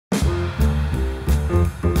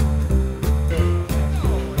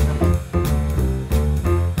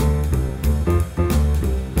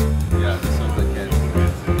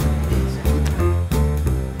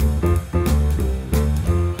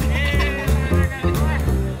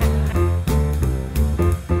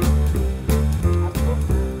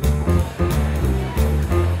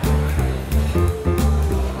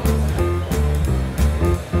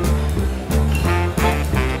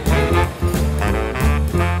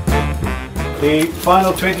The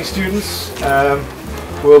final 20 students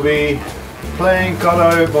will be playing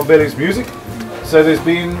Carlo Bombelli's music. So there's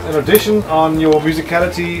been an audition on your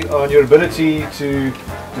musicality, on your ability to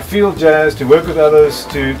feel jazz, to work with others,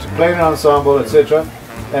 to play in an ensemble, etc.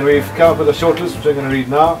 And we've come up with a shortlist which I'm going to read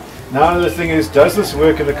now. Now the thing is, does this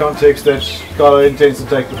work in the context that Carlo intends to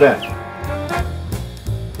take the band?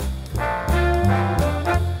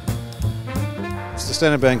 It's the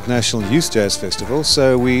Standard Bank National Youth Jazz Festival,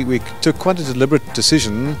 so we took quite a deliberate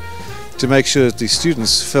decision to make sure that the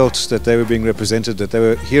students felt that they were being represented, that they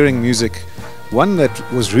were hearing music, one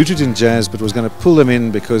that was rooted in jazz but was going to pull them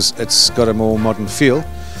in because it's got a more modern feel,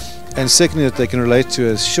 and secondly that they can relate to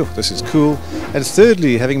as, sure, this is cool, and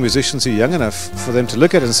thirdly having musicians who are young enough for them to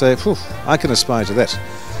look at it and say, I can aspire to that.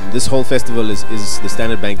 This whole festival is the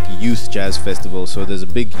Standard Bank Youth Jazz Festival, so there's a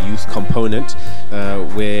big youth component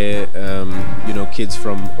where you know, kids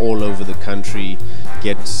from all over the country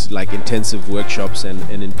get like intensive workshops and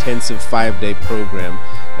an intensive 5-day program,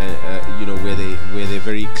 you know, where they're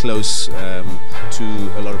very close to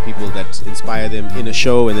a lot of people that inspire them in a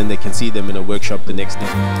show, and then they can see them in a workshop the next day.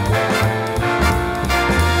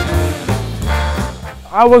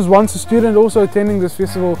 I was once a student also attending this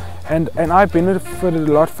festival, and I benefited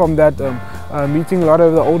a lot from that, meeting a lot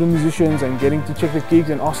of the older musicians and getting to check the gigs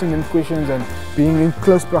and asking them questions and being in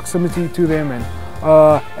close proximity to them,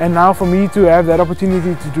 and now for me to have that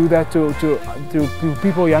opportunity to do that to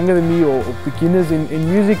people younger than me or beginners in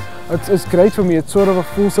music, it's great for me. It's sort of a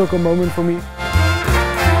full circle moment for me.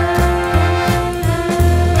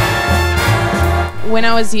 When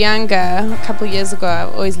I was younger, a couple of years ago, I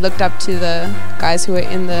always looked up to the guys who were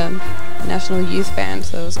in the National Youth Band,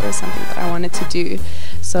 so it was always something that I wanted to do.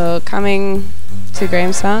 So coming to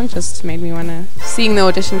Grahamstown just made me want to, seeing the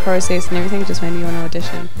audition process and everything just made me want to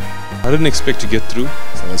audition. I didn't expect to get through.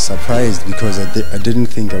 So I was surprised because I didn't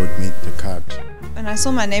think I would make the cut. When I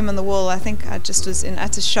saw my name on the wall, I think I just was in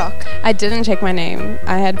utter shock. I didn't check my name.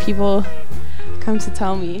 I had people come to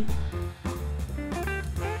tell me.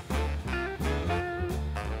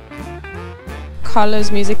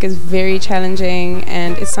 Carlo's music is very challenging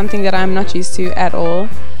and it's something that I'm not used to at all.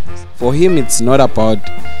 For him, it's not about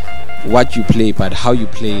what you play, but how you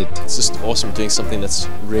play it. It's just awesome doing something that's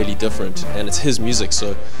really different, and it's his music,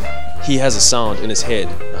 so he has a sound in his head,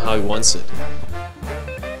 how he wants it.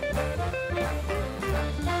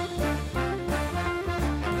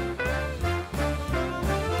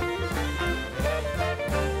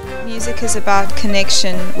 Music is about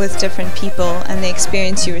connection with different people and the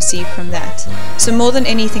experience you receive from that. So more than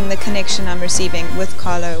anything, the connection I'm receiving with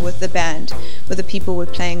Carlo, with the band, with the people we're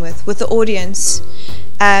playing with the audience,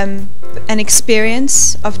 an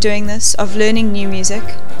experience of doing this, of learning new music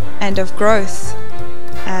and of growth,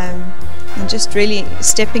 and just really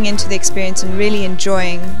stepping into the experience and really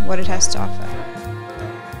enjoying what it has to offer.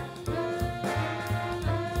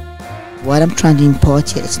 What I'm trying to impart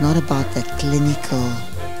here, it's not about that clinical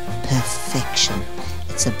perfection.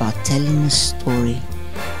 It's about telling a story.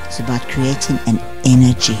 It's about creating an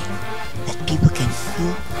energy that people can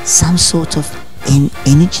feel, some sort of an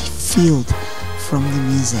energy field from the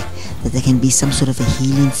music, that there can be some sort of a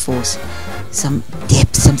healing force, some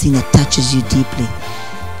depth, something that touches you deeply.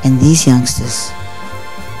 And these youngsters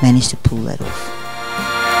managed to pull that off.